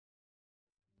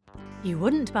You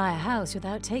wouldn't buy a house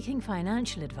without taking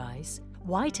financial advice.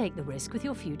 Why take the risk with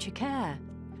your future care?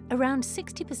 Around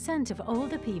 60% of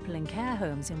older people in care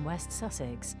homes in West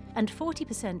Sussex and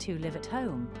 40% who live at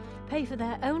home pay for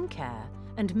their own care,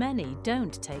 and many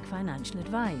don't take financial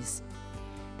advice.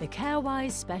 The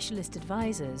Carewise specialist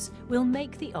advisors will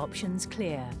make the options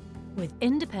clear, with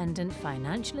independent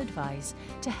financial advice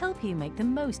to help you make the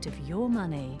most of your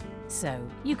money, so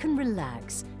you can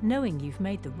relax knowing you've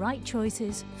made the right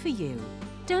choices for you.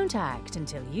 Don't act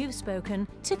until you've spoken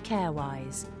to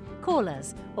Carewise. Call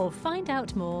us or find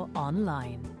out more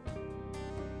online.